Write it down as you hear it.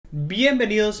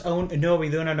Bienvenidos a un nuevo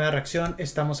video, una nueva reacción.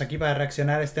 Estamos aquí para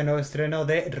reaccionar a este nuevo estreno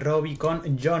de Robi con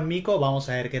Miko. Vamos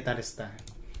a ver qué tal está.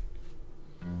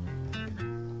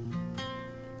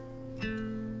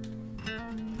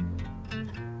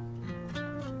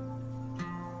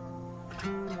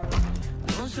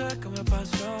 No sé qué me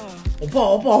pasó.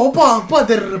 Opa,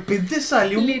 de repente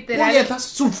salió un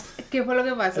puñetazo. ¿Qué fue lo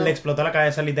que pasó? Le explotó la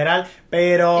cabeza literal.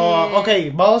 Pero, ok,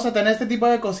 vamos a tener este tipo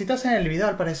de cositas en el video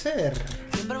al parecer.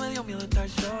 Siempre me dio miedo estar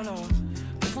solo.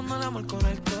 Confundo el amor con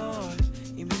alcohol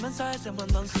y mis mensajes se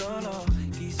mandan solos.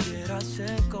 Quisiera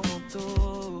ser como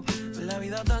tú, ver la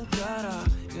vida tan clara.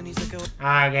 Yo ni sé qué.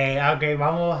 Ok,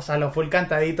 vamos a lo full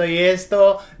cantadito y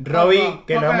esto. Robi,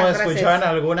 que lo hemos escuchado en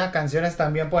algunas canciones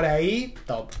también por ahí.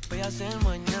 Top. Voy a hacer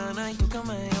mañana y tú que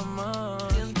me llamas.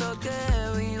 Siento que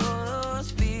vivo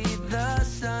dos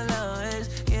vidas a la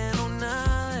vez y en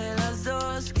una de las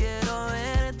dos quiero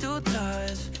verte otra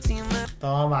vez. Si me...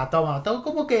 Toma,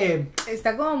 como que...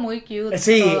 Está como muy cute.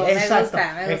 Sí, todo. exacto.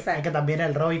 Me gusta. Es que también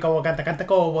el Robi como canta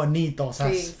como bonito, o sea,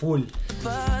 Sí. es full.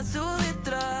 Paso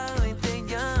detrás y te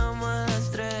llamo a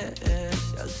las 3.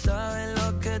 Ya sabes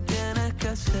lo que tienes que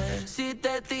hacer. Si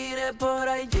te tiré por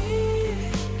allí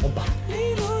Opa.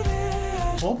 y lo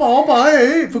dejas. Opa,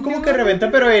 fue como que reventé,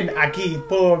 pero en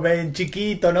pum, en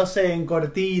chiquito, no sé, en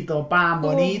cortito, pan,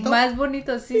 bonito. Más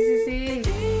bonito, sí. Y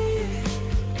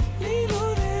lo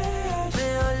dejas.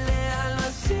 Mejor déjalo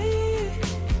así.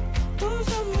 Tus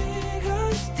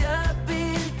amigas te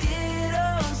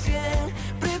advirtieron.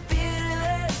 Siempre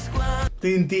pierdes cuando...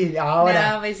 Tintín,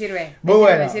 ahora. No, me sirve. Muy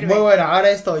bueno, me sirve. muy bueno. Ahora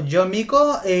esto,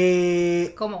 Miko,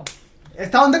 ¿Cómo?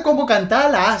 esta onda como cantada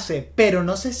la hace, pero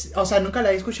no sé, o sea, nunca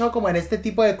la he escuchado como en este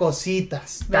tipo de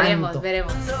cositas. Tanto.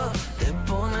 Veremos. Te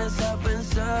pones a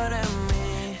pensar en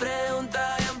mí.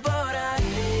 Pregunta bien por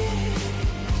ahí.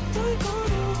 Estoy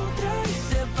con otra y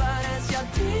se parece a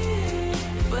ti,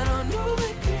 pero no me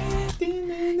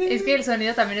crees. Es que el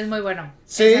sonido también es muy bueno.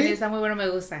 Sí. El sonido está muy bueno, me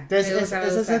gusta. Es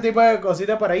ese tipo de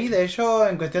cositas por ahí. De hecho,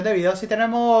 en cuestión de videos sí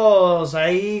tenemos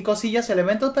ahí cosillas,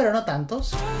 elementos, pero no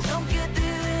tantos. Aunque te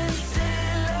den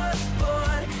celos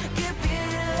porque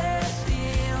pierdes y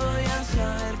voy a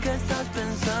saber que estás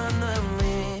pensando en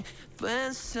mí.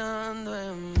 Pensando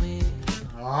en mí.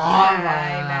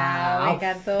 Ay, no, me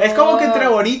encantó. Es como que entre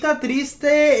bonita,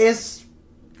 triste, es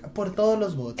por todos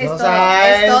los votos. Es o todo,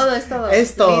 sea, es todo.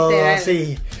 Es todo, Literal.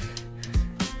 sí.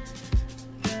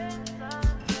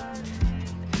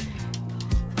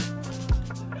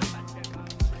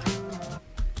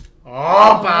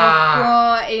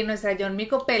 ¡Opa! Y nuestra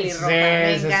Miko pelirroja. Sí,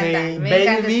 Me sí, encanta. sí. Me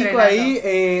encanta Baby Miko estrenando. ahí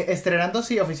estrenando,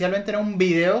 sí, oficialmente en un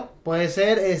video. Puede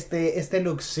ser este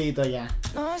lookcito ya.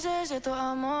 No sé si esto es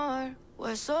amor o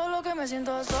es solo que me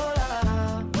siento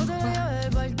sola. Bota la llave del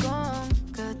balcón,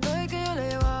 que estoy que yo le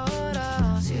llevo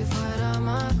ahora. Si fuera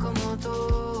más como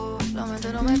tú, la mente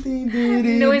no me...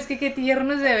 No, es que qué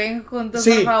tiernos se ven juntos,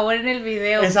 Sí. por favor, en el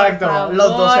video. Exacto, por favor, los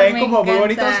dos se ven me como muy encanta.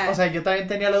 bonitos. O sea, yo también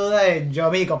tenía la duda de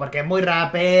Miko, porque es muy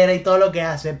rapera y todo lo que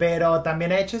hace, pero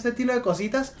también ha hecho este estilo de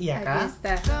cositas. Y Aquí acá,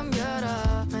 está.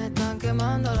 Cambiará, me están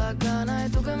quemando las ganas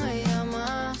y tú que me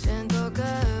llamas. Siento que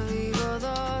vivo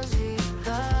dos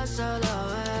vidas a la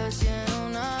vez y en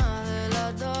una de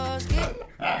las dos.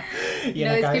 y en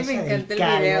No, la es que cabeza me del encanta el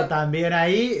calvo video. también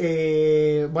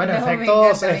ahí. Bueno, No, me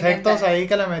efectos encanta. ahí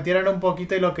que le metieron un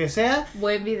poquito y lo que sea.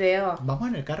 Buen video. ¿Vamos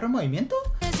en el carro en movimiento?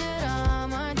 Quisiera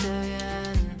amarte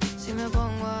bien, si me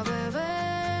pongo a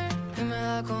beber y me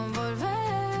da con volver.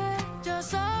 Ya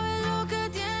sabes lo que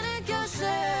tienes que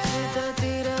hacer. Si te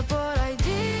tiré por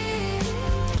allí.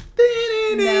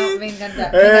 No, me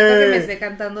encanta. Me encanta que me esté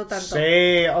cantando tanto.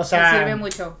 Sí, o sea, Me sirve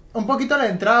mucho. un poquito la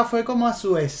entrada fue como a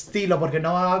su estilo, porque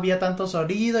no había tanto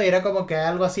sonido y era como que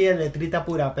algo así de letrita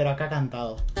pura, pero acá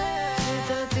cantado. Si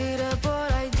te tiré por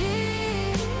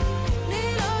allí, ni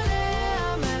lo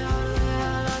leas, mejor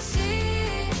déjalo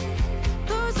así.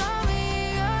 Tus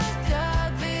amigas te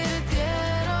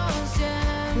advirtieron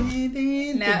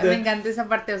siempre. No, me encanta esa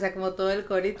parte, o sea, como todo el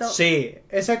corito. Sí,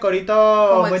 ese corito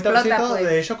Como muy explota, topcito, pues.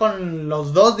 de hecho con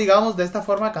los dos, digamos, de esta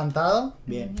forma cantado.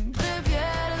 Bien. Te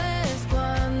pierdes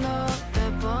cuando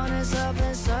te pones a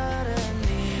pensar en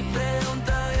mí.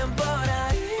 Pregunta bien por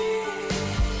ahí.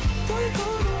 Estoy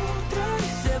con otra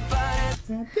y se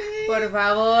parece. Por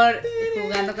favor,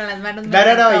 jugando con las manos. me No,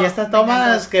 encantó, y estas me tomas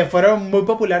encantó. que fueron muy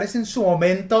populares en su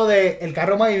momento de el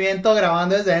carro en movimiento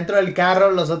grabando desde dentro del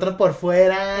carro, los otros por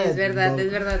fuera. Es verdad,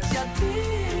 es verdad. A ti,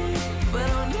 pero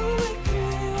no me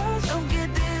creas, aunque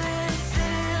te den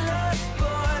celos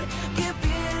porque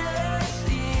pierdes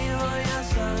y voy a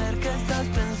saber que estás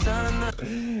pensando.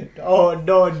 Oh,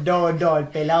 no, el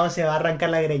pelado se va a arrancar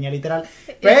la greña, literal.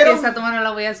 Es Pero... que esta toma no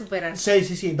la voy a superar.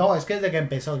 Sí, no, es que desde que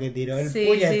empezó que tiró el Sí,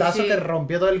 puñetazo sí. que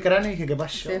rompió todo el cráneo y dije, ¿qué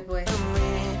pasó? Se fue.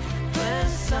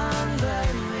 Pensando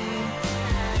en mí.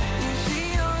 Y si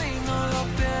hoy no lo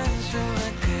pienso, me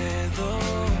quedo.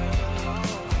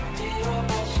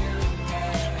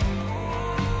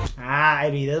 Ah,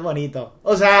 el video es bonito.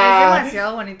 O Es sea,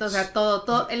 demasiado bonito, o sea,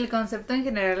 todo, el concepto en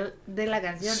general de la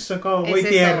canción. son como muy es eso.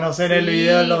 tiernos en el Sí,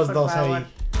 video los por dos favor. ahí.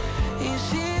 Y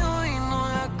si hoy no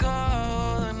la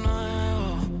acabo de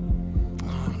nuevo.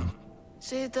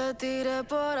 Si te tiré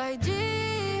por allí,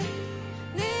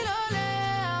 ni lo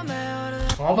lea, mejor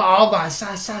de...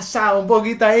 Opa, un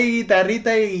poquito ahí,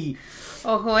 guitarrita y...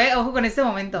 Ojo con este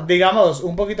momento. Digamos,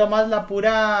 un poquito más la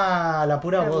pura La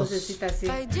voz. vocecita, sí.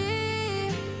 allí,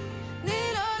 ni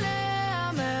lo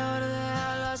lea, mejor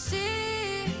déjalo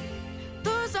así.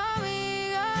 Tus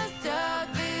amigas te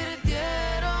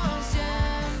advirtieron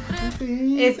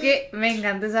siempre. Es que me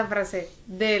encanta esa frase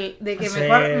de que Sí,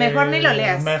 mejor ni lo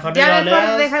leas. mejor Ya ni lo mejor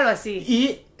leas. déjalo así.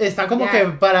 Y está como Ya. que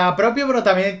para propio, pero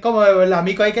también como la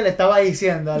Miko ahí que le estaba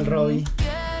diciendo al Robi.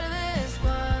 Pierdes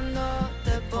cuando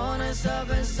te pones a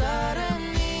pensar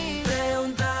en mí.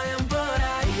 Pregunta bien por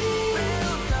ahí.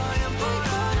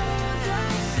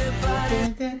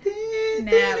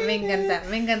 Nah,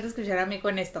 me encanta escuchar a mí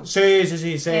con esto. Sí.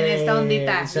 En esta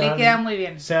ondita, se le van- queda muy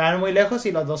bien. Se van muy lejos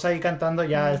y los dos ahí cantando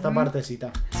ya esta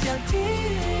partecita. Hacia ti,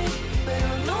 pero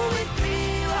no me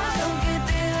escribas, aunque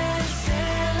te dé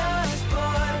celos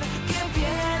porque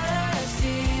pierdes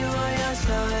y voy a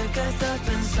saber que estás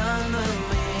pensando en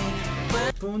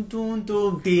mí.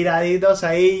 Tum, tiraditos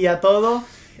ahí ya todo.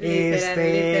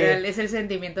 Literal, es el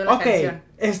sentimiento de la Ok, canción.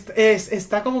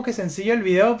 está como que sencillo el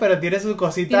video, pero tiene sus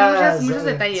cositas. Tiene muchos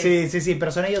detalles. Sí,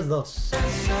 pero son ellos dos.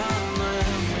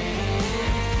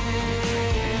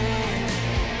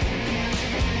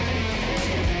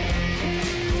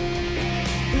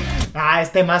 Ah,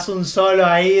 más un solo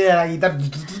ahí de la guitarra.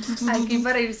 Aquí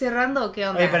para ir cerrando, ¿o qué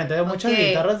onda? Oye, pero entonces muchas Ok.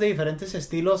 guitarras de diferentes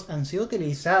estilos han sido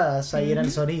utilizadas ahí en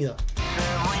el sonido.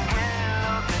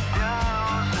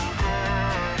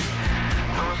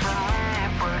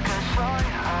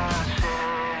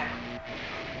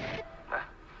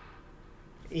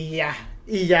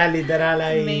 Y ya, literal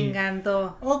ahí. Me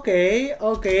encantó. Ok,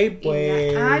 Y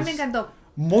pues. ya. Ay, me encantó.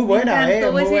 Muy buena, me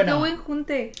encantó, muy ese buena. qué buen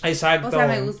junte. Exacto. O sea,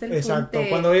 me gusta el exacto. junte.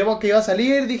 Cuando vimos que iba a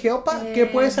salir, dije, opa, ¿qué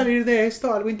puede salir de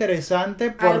esto? Algo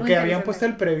interesante, porque habían interesante. puesto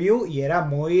el preview y era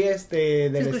muy del Se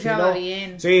escuchaba estilo.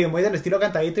 bien. Sí, muy del estilo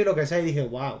cantadito y lo que sea. Y dije,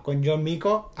 wow, con John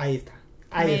Miko, ahí está.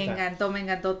 Ahí está. Me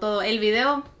encantó todo. El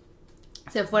video,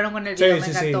 se fueron con el video, me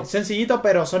encantó. Sencillito,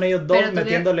 pero son ellos dos Pero tú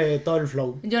metiéndole todo el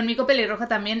flow. John Miko Pelirroja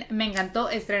también me encantó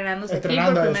estrenándose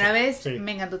Estrenando aquí por primera eso, vez. sí.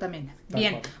 Me encantó también. Tal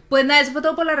Bien, cual. pues nada, eso fue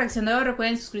todo por la reacción de hoy.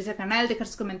 Recuerden suscribirse al canal, dejar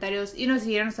sus comentarios y nos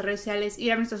seguir en nuestras redes sociales,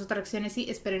 ir a nuestras otras reacciones y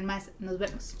esperen más. Nos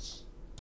vemos.